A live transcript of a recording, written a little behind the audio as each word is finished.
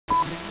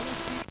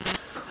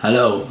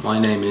Hello, my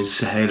name is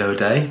Suhael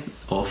O'Day,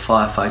 or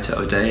Firefighter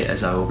O'Day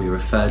as I will be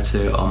referred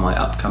to on my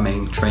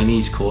upcoming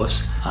trainees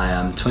course. I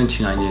am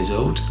 29 years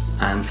old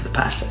and for the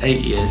past 8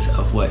 years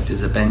I've worked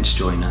as a bench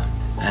joiner.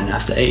 And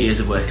after 8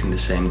 years of working the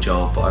same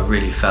job, I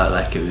really felt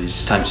like it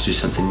was time to do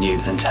something new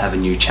and to have a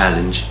new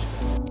challenge.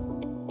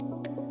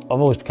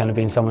 I've always kind of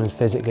been someone who's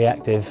physically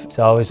active,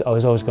 so I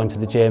was always going to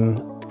the gym.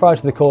 Prior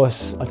to the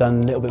course, I've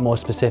done a little bit more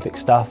specific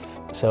stuff,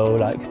 so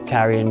like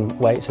carrying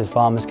weights as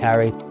farmers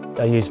carry.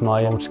 I used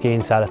my old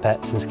skiing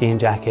salopettes and skiing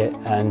jacket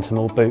and some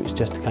old boots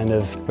just to kind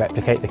of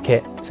replicate the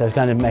kit, so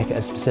kind of make it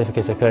as specific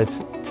as I could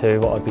to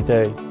what I'd be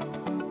doing.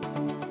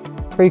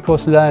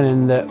 Pre-course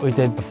learning that we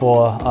did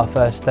before our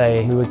first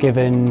day, we were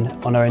given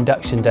on our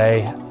induction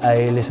day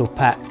a little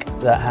pack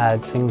that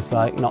had things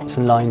like knots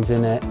and lines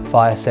in it,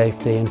 fire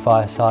safety and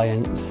fire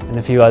science and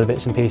a few other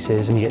bits and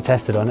pieces, and you get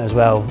tested on it as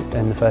well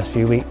in the first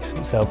few weeks,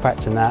 so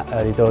practicing that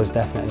early doors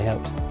definitely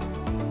helps.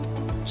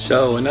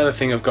 So another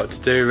thing I've got to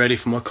do ready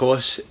for my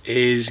course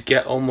is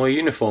get on my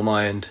uniform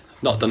ironed.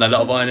 I've not done a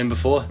lot of ironing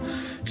before,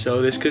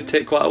 so this could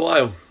take quite a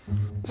while.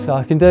 So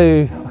I can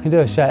do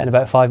a shirt in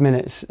about 5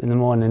 minutes in the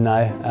morning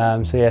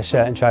now. So yeah,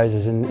 shirt and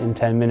trousers in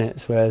 10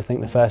 minutes, whereas I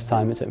think the first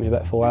time it took me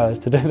about 4 hours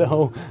to do the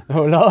whole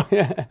lot.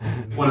 Yeah.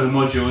 One of the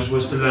modules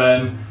was to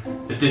learn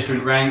the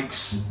different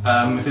ranks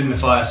within the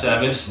fire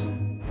service.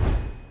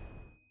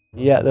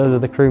 Yeah, those are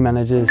the crew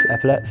managers'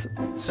 epaulets.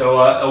 So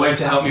a way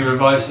to help me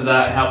revise for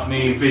that, help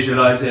me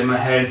visualise it in my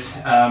head,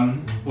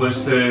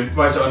 was to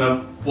write it on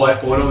a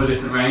whiteboard, all the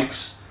different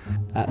ranks.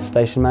 That's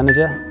station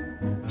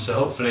manager. So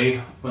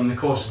hopefully when the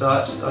course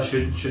starts I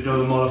should know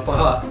them all off by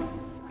heart.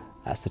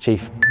 That's the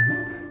chief.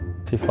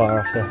 Chief fire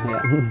officer,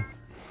 yeah.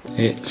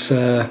 It's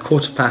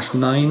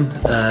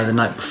 9:15 the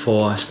night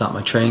before I start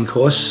my training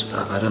course.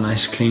 I've had a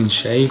nice clean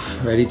shave,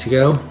 ready to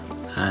go,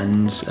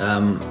 and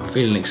I'm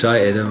feeling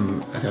excited.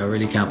 I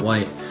really can't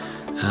wait.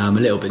 I'm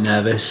a little bit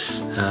nervous,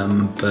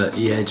 but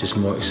yeah, just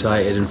more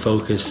excited and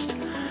focused,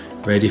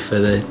 ready for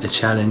the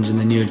challenge and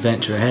the new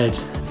adventure ahead.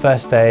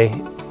 First day,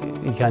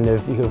 you got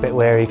a bit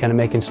wary, kind of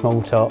making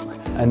small talk,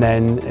 and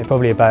then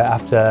probably about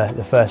after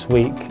the first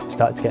week,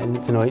 start to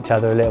get to know each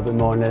other a little bit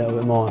more and a little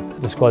bit more.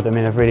 The squad,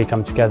 have really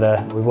come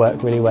together. We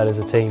work really well as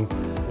a team.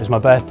 It was my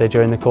birthday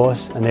during the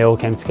course, and they all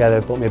came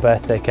together, bought me a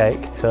birthday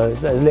cake. So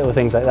there's little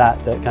things like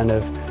that that kind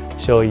of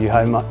show you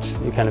how much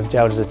you kind of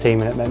gelled as a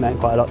team, and it meant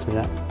quite a lot to me,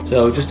 that.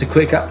 So just a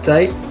quick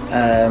update.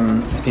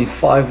 It's been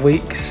 5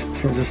 weeks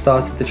since I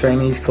started the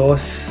trainees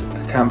course.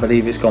 I can't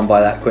believe it's gone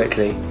by that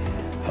quickly.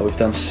 We've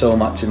done so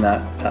much in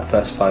that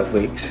first 5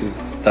 weeks.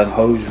 We've done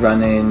hose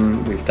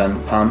running, we've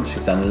done pumps,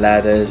 we've done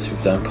ladders,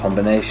 we've done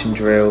combination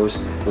drills.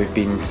 We've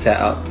been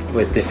set up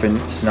with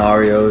different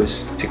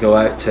scenarios to go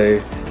out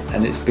to,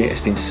 and it's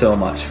been so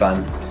much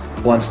fun.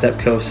 One step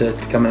closer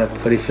to becoming a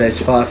fully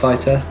fledged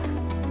firefighter.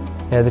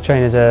 Yeah, the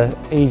trainers are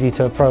easy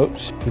to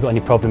approach. If you've got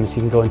any problems,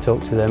 you can go and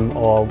talk to them,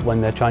 or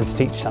when they're trying to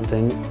teach you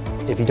something,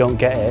 if you don't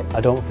get it, I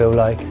don't feel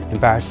like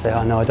embarrassed to say,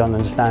 oh no, I don't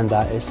understand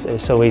that.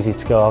 It's so easy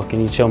to go, oh, can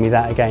you show me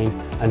that again?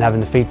 And having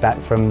the feedback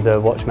from the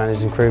watch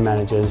managers and crew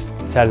managers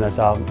telling us,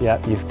 oh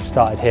yeah, you've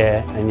started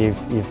here and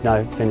you've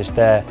now finished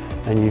there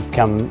and you've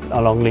come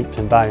along leaps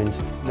and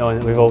bounds. Knowing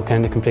that we've all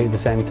kind of completed the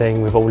same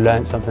thing, we've all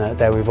learnt something that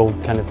day, we've all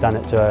kind of done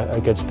it to a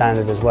good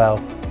standard as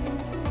well.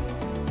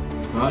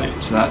 Right,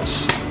 so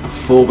that's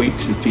 4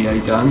 weeks of BA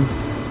done.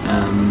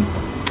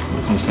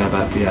 What can I say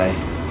about BA?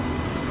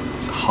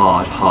 It's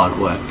hard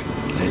work.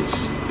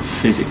 It's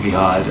physically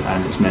hard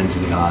and it's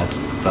mentally hard,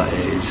 but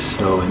it is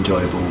so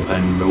enjoyable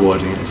and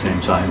rewarding at the same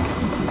time.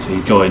 So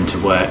you go into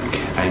work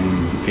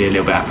and be a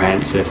little bit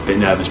apprehensive, a bit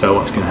nervous about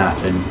what's going to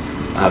happen,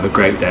 have a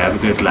great day, have a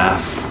good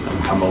laugh,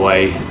 and come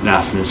away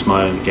laughing and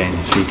smiling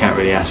again, so you can't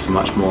really ask for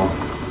much more.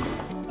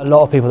 A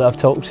lot of people that I've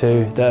talked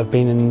to that have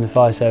been in the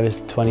fire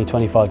service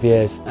 20-25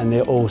 years, and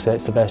they all say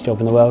it's the best job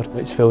in the world,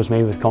 which fills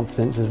me with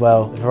confidence as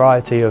well. The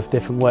variety of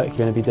different work you're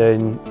going to be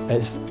doing,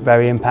 it's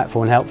very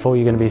impactful and helpful.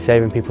 You're going to be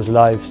saving people's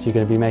lives, you're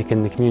going to be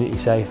making the community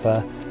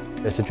safer.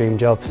 It's a dream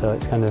job, so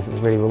it's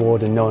really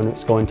rewarding knowing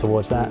it's going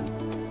towards that.